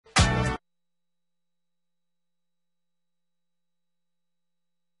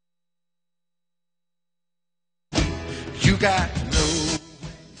got to know when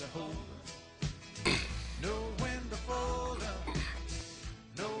to hold up, know when to fold up,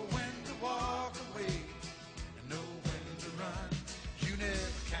 know when to walk away, and know when to run. You never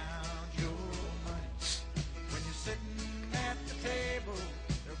count your money. When you're sitting at the table,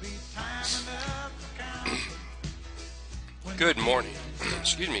 there'll be time enough to count. Good morning.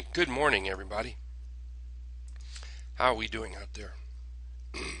 Excuse me. Good morning, everybody. How are we doing out there?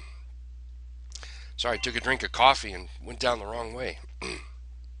 Sorry, I took a drink of coffee and went down the wrong way.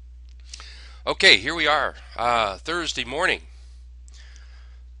 Okay, here we are. Thursday morning.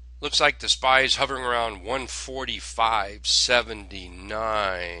 Looks like the SPY is hovering around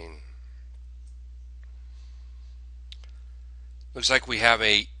 145.79. Looks like we have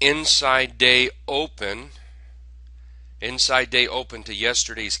a inside day open to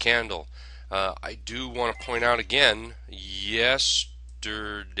yesterday's candle. I do want to point out again, yesterday,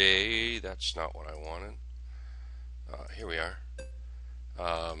 that's not what I wanted. Here we are.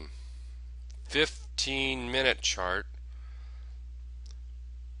 15-minute chart.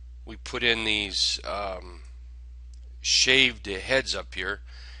 We put in these shaved heads up here,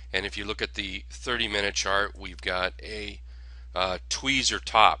 and if you look at the 30-minute chart, we've got a tweezer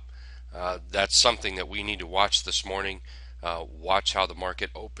top. That's something that we need to watch this morning. Watch how the market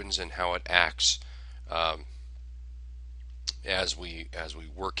opens and how it acts as we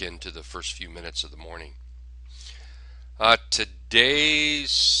work into the first few minutes of the morning. Today's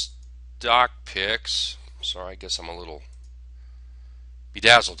stock picks. Sorry, I guess I'm a little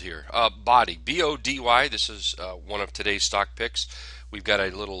bedazzled here. Body, B-O-D-Y. This is one of today's stock picks. We've got a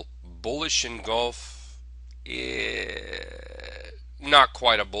little bullish engulf. Not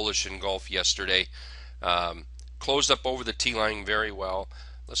quite a bullish engulf yesterday. Closed up over the T-line very well.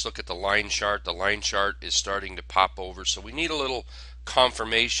 Let's look at the line chart. The line chart is starting to pop over, so we need a little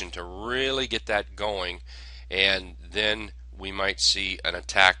confirmation to really get that going, and then we might see an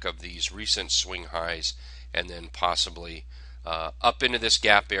attack of these recent swing highs, and then possibly up into this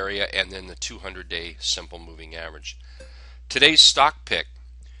gap area, and then the 200-day simple moving average. Today's stock pick,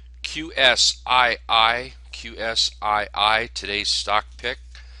 QSII. Today's stock pick.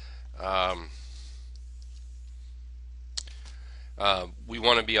 We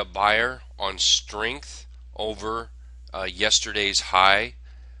want to be a buyer on strength over yesterday's high.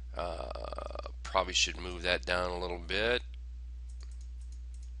 Probably should move that down a little bit.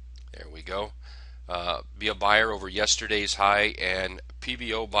 There we go. Be a buyer over yesterday's high, and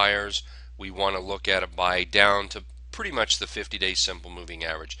PBO buyers, we want to look at a buy down to pretty much the 50-day simple moving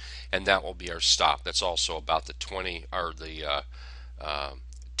average, and that will be our stop. That's also about the 20 or the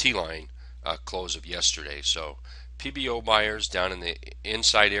T-line close of yesterday. So PBO buyers down in the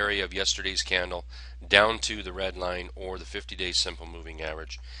inside area of yesterday's candle, down to the red line or the 50-day simple moving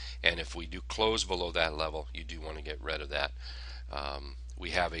average. And if we do close below that level, you do want to get rid of that.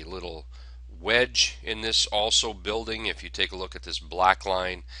 We have a little wedge in this also building. If you take a look at this black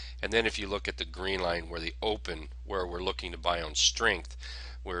line, and then if you look at the green line where the open, where we're looking to buy on strength,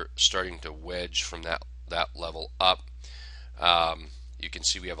 we're starting to wedge from that level up. You can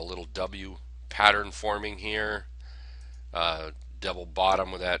see we have a little W pattern forming here. Double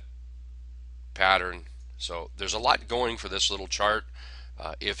bottom with that pattern. So there's a lot going for this little chart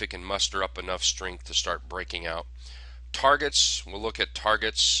if it can muster up enough strength to start breaking out. Targets, we'll look at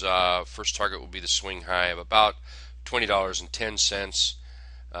targets. First target will be the swing high of about $20.10.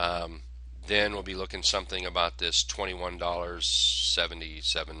 Then we'll be looking something about this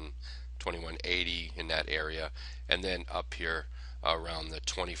 $21.77, $21.80 in that area, and then up here around the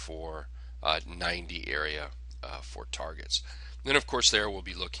 $24.90 area for targets. Then of course there we'll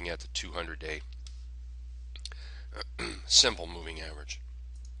be looking at the 200-day simple moving average.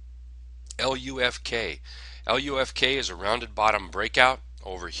 LUFK. LUFK is a rounded bottom breakout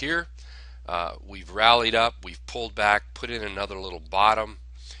over here. We've rallied up, we've pulled back, put in another little bottom.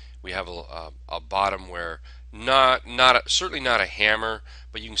 We have a bottom where certainly not a hammer,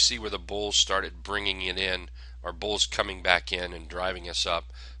 but you can see where the bulls started bringing it in, or bulls coming back in and driving us up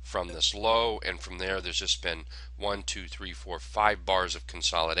from this low, and from there there's just been 1, 2, 3, 4, 5 bars of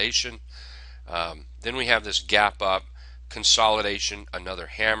consolidation. Then we have this gap up, consolidation, another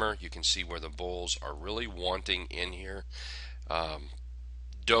hammer. You can see where the bulls are really wanting in here.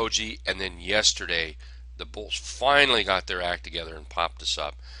 Doji, and then yesterday the bulls finally got their act together and popped us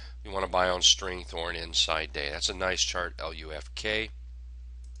up. You want to buy on strength or an inside day. That's a nice chart, LUFK.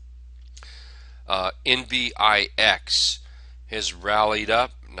 NBIX has rallied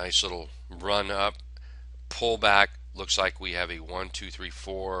up, nice little run up, pull back. Looks like we have a 1, 2, 3,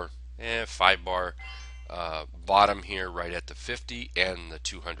 4, 5 bar bottom here right at the 50 and the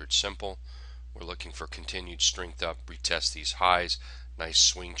 200 simple We're looking for continued strength up, retest these highs. Nice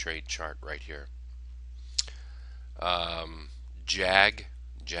swing trade chart right here. JAG.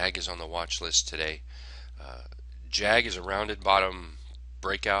 JAG is on the watch list today. JAG is a rounded bottom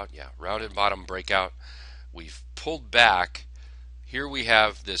breakout. Yeah, rounded bottom breakout. We've pulled back. Here we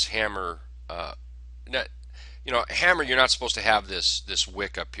have this hammer. Hammer, you're not supposed to have this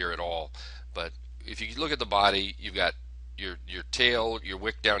wick up here at all. But if you look at the body, you've got your tail, your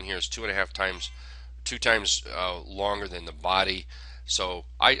wick down here is 2.5 times, 2 times longer than the body. So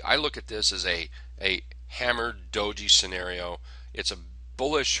I look at this as a hammer doji scenario. It's a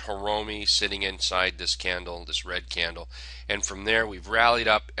bullish Hiromi sitting inside this candle, this red candle, and from there we've rallied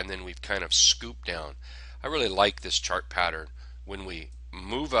up and then we've kind of scooped down. I really like this chart pattern when we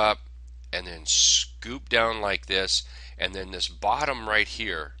move up and then scoop down like this, and then this bottom right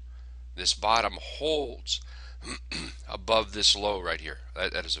here, this bottom holds above this low right here.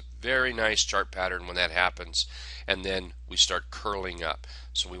 That is a very nice chart pattern when that happens, and then we start curling up.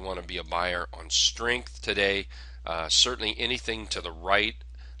 So we want to be a buyer on strength today. Certainly anything to the right,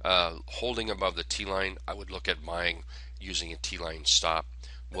 holding above the T-line, I would look at buying using a T-line stop.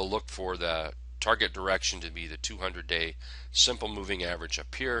 We'll look for the target direction to be the 200-day simple moving average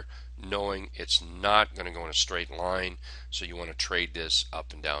up here, knowing it's not going to go in a straight line, so you want to trade this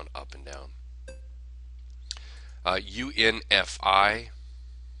up and down, up and down. UNFI.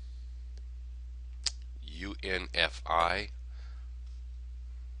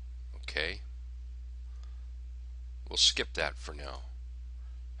 Okay. We'll skip that for now.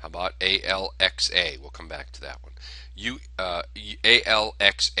 How about ALXA? We'll come back to that one.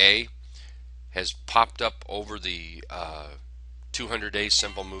 ALXA has popped up over the 200-day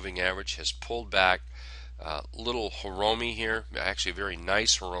simple moving average, has pulled back. Little Hiromi here, actually a very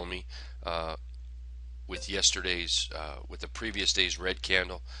nice Hiromi with yesterday's, with the previous day's red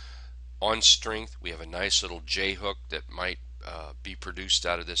candle. On strength, we have a nice little J hook that might be produced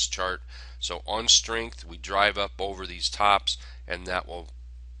out of this chart. So on strength, we drive up over these tops, and that will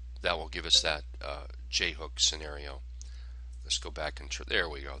give us that J hook scenario. Let's go back and there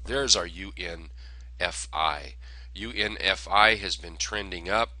we go. There's our UNFI. UNFI has been trending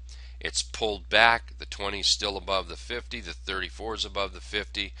up. It's pulled back. The 20 is still above the 50. The 34 is above the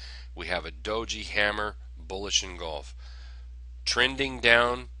 50. We have a doji hammer, bullish engulf. Trending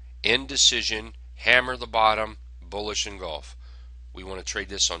down, indecision, hammer the bottom, bullish engulf. We want to trade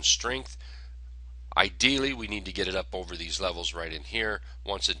this on strength. Ideally, we need to get it up over these levels right in here.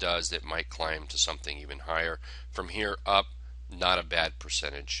 Once it does, it might climb to something even higher. From here up, not a bad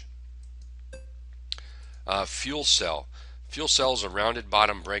percentage. Fuel cell. Fuel cell is a rounded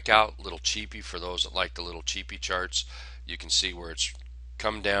bottom breakout, little cheapy for those that like the little cheapy charts. You can see where it's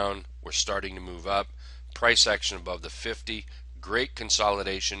come down. We're starting to move up. Price action above the 50. Great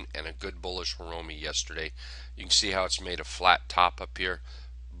consolidation and a good bullish Hiromi yesterday. You can see how it's made a flat top up here.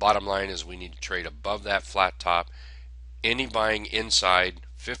 Bottom line is we need to trade above that flat top. Any buying inside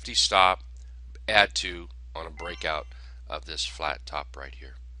 50 stop, add to on a breakout of this flat top right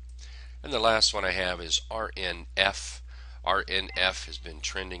here. And the last one I have is RNF. RNF has been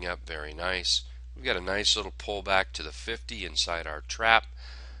trending up very nice. We've got a nice little pullback to the 50 inside our trap.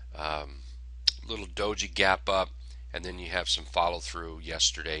 Little doji gap up, and then you have some follow through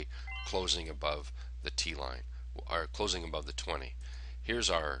yesterday, closing above the T line, or closing above the 20.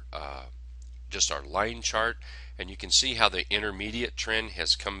 Here's our just our line chart, and you can see how the intermediate trend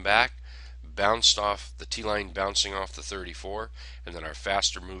has come back, bounced off the T line, bouncing off the 34, and then our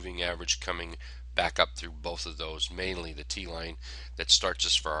faster moving average coming back up through both of those, mainly the T line that starts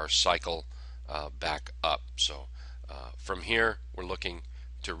us for our cycle back up. So from here, we're looking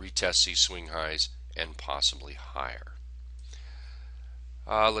to retest these swing highs and possibly higher.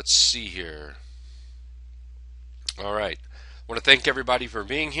 Let's see here. All right. I want to thank everybody for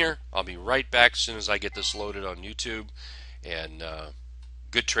being here. I'll be right back as soon as I get this loaded on YouTube. And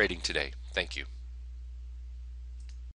good trading today. Thank you.